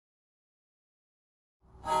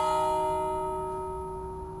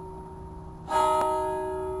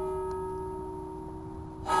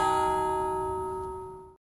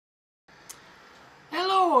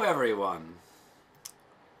everyone.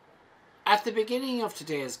 At the beginning of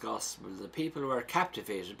today's Gospel, the people were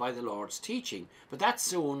captivated by the Lord's teaching, but that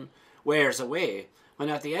soon wears away when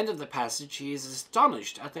at the end of the passage he is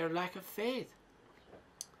astonished at their lack of faith.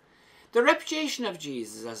 The reputation of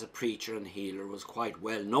Jesus as a preacher and healer was quite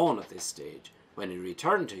well known at this stage. When he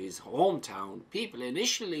returned to his hometown, people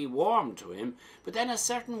initially warmed to him, but then a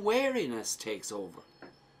certain wariness takes over.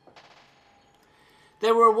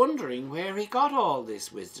 They were wondering where he got all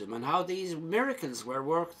this wisdom and how these miracles were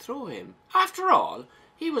worked through him. After all,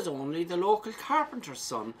 he was only the local carpenter's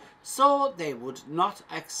son, so they would not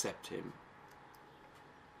accept him.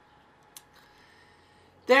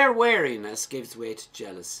 Their wariness gives way to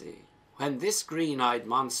jealousy. When this green-eyed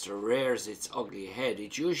monster rears its ugly head,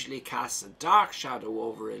 it usually casts a dark shadow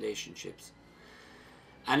over relationships,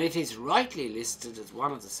 and it is rightly listed as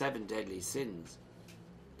one of the 7 deadly sins.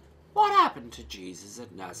 What happened to Jesus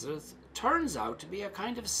at Nazareth turns out to be a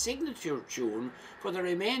kind of signature tune for the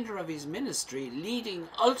remainder of his ministry, leading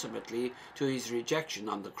ultimately to his rejection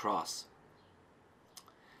on the cross.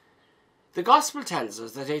 The Gospel tells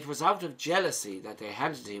us that it was out of jealousy that they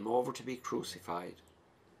handed him over to be crucified.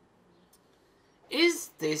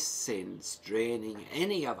 Is this sin straining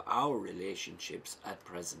any of our relationships at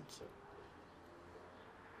present?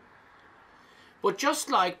 But just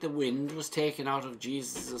like the wind was taken out of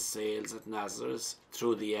Jesus' sails at Nazareth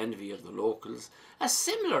through the envy of the locals, a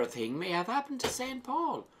similar thing may have happened to St.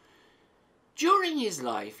 Paul. During his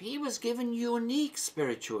life, he was given unique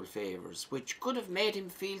spiritual favours, which could have made him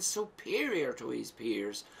feel superior to his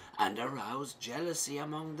peers and aroused jealousy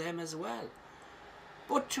among them as well.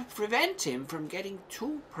 But to prevent him from getting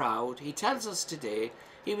too proud, he tells us today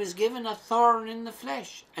he was given a thorn in the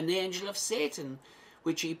flesh, an angel of Satan,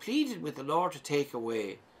 which he pleaded with the Lord to take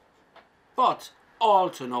away. But all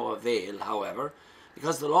to no avail, however,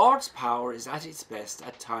 because the Lord's power is at its best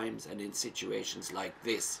at times and in situations like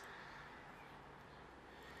this.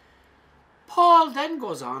 Paul then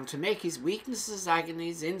goes on to make his weaknesses,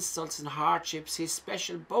 agonies, insults and hardships his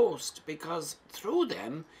special boast, because through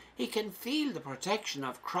them he can feel the protection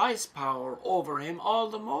of Christ's power over him all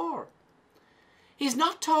the more. He's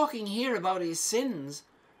not talking here about his sins.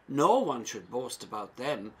 No one should boast about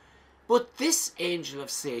them. But this angel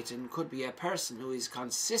of Satan could be a person who is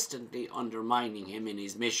consistently undermining him in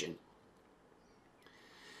his mission.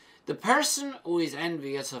 The person who is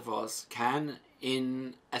envious of us can,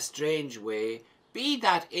 in a strange way, be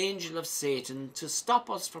that angel of Satan to stop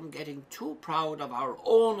us from getting too proud of our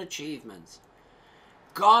own achievements.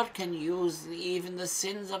 God can use even the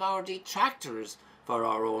sins of our detractors for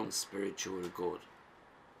our own spiritual good.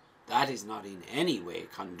 That is not in any way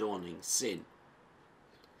condoning sin.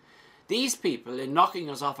 These people, in knocking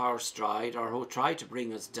us off our stride or who try to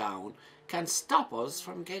bring us down, can stop us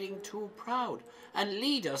from getting too proud and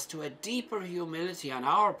lead us to a deeper humility on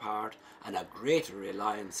our part and a greater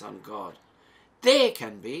reliance on God. They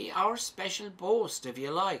can be our special boast, if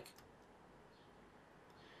you like.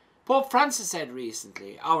 Pope Francis said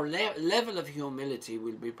recently, our level of humility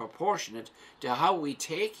will be proportionate to how we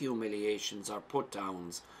take humiliations or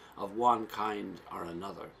put-downs of one kind or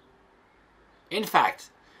another. In fact,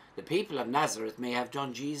 the people of Nazareth may have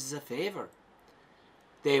done Jesus a favour.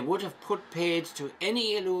 They would have put paid to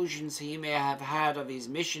any illusions he may have had of his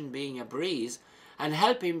mission being a breeze and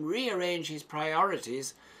help him rearrange his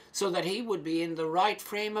priorities so that he would be in the right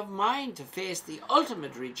frame of mind to face the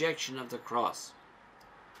ultimate rejection of the cross.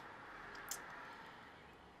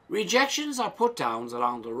 Rejections or put-downs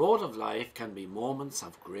along the road of life can be moments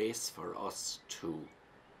of grace for us too.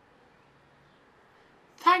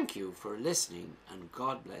 Thank you for listening, and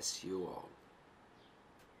God bless you all.